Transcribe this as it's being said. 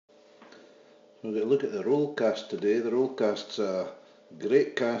We're going to look at the roll cast today. The roll cast's a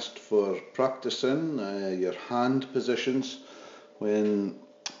great cast for practicing your hand positions when,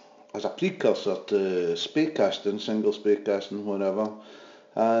 as a precursor to spey casting, single spey casting, whatever.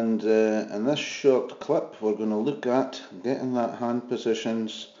 And in this short clip we're going to look at getting that hand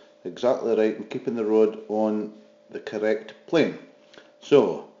positions exactly right and keeping the rod on the correct plane.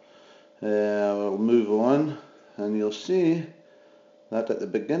 So we'll move on, and you'll see that at the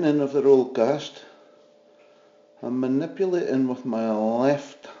beginning of the roll cast I'm manipulating with my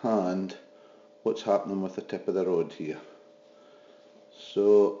left hand what's happening with the tip of the rod here.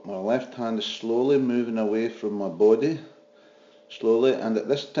 So my left hand is slowly moving away from my body, slowly, and at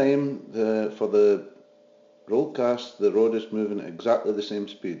this time for the roll cast the rod is moving at exactly the same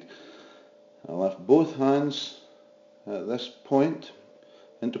speed. I lift both hands at this point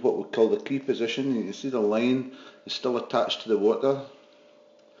into what we call the key position. You can see the line is still attached to the water.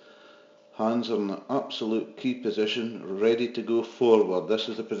 Hands are in the absolute key position, ready to go forward. This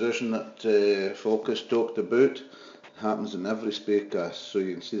is the position that Falkus talked about. It happens in every spey cast. So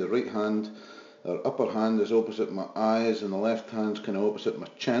you can see the right hand, or upper hand, is opposite my eyes, and the left hand is kind of opposite my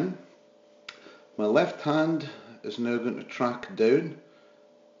chin. My left hand is now going to track down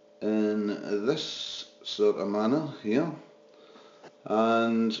in this sort of manner here,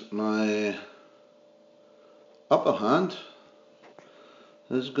 and my upper hand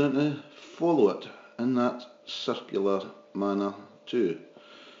is going to follow it in that circular manner too,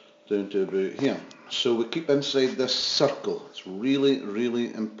 down to about here. So we keep inside this circle. It's really,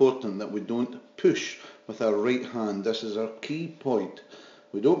 really important that we don't push with our right hand. This is our key point.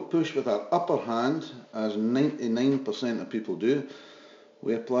 We don't push with our upper hand, as 99% of people do.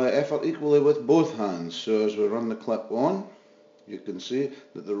 We apply effort equally with both hands. So as we run the clip on, you can see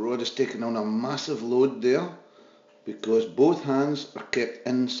that the rod is taking on a massive load there, because both hands are kept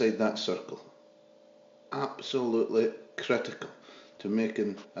inside that circle. Absolutely critical to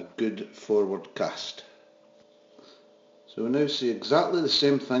making a good forward cast. So we now see exactly the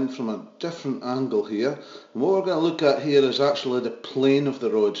same thing from a different angle here, and what we're going to look at here is actually the plane of the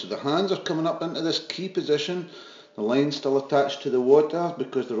rod. So the hands are coming up into this key position, the line's still attached to the water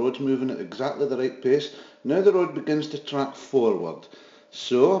because the rod's moving at exactly the right pace. Now the rod begins to track forward.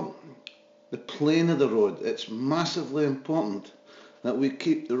 So the plane of the rod, it's massively important that we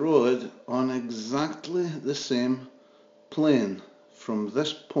keep the rod on exactly the same plane from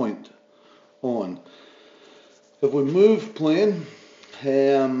this point on. If we move plane,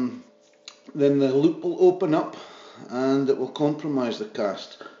 then the loop will open up and it will compromise the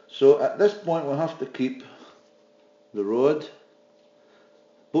cast. So at this point we'll have to keep the rod,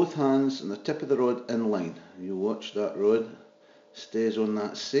 both hands and the tip of the rod in line. You watch that rod stays on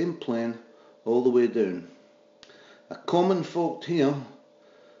that same plane all the way down. A common fault here,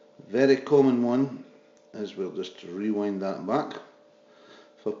 very common one, is, we'll just rewind that back,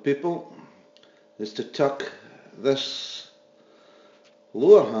 for people, is to tuck this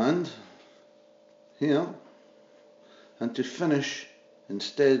lower hand here and to finish,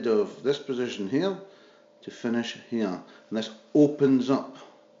 instead of this position here, to finish here, and this opens up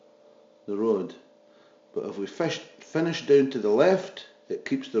the rod. But if we finish down to the left, it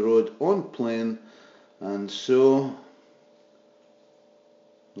keeps the rod on plane, and so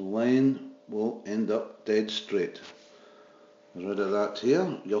the line will end up dead straight. Get rid of that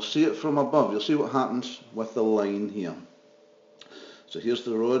here. You'll see it from above. You'll see what happens with the line here. So here's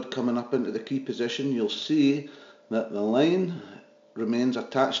the rod coming up into the key position. You'll see that the line remains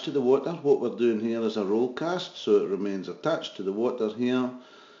attached to the water. What we're doing here is a roll cast, so it remains attached to the water here,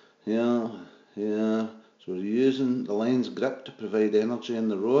 here, here. So we're using the line's grip to provide energy in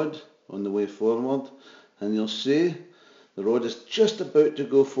the rod on the way forward, and you'll see the rod is just about to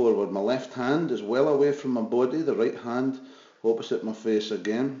go forward. My left hand is well away from my body, the right hand opposite my face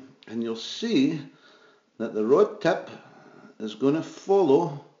again, and you'll see that the rod tip is going to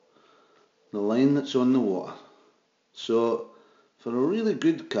follow the line that's on the water. So for a really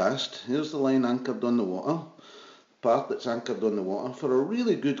good cast, here's the line anchored on the water, part that's anchored on the water. For a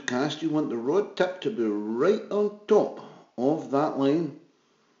really good cast, you want the rod tip to be right on top of that line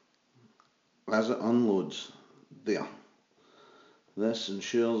as it unloads there. This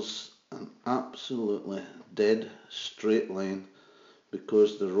ensures an absolutely dead straight line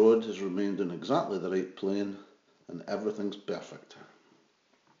because the rod has remained in exactly the right plane and everything's perfect.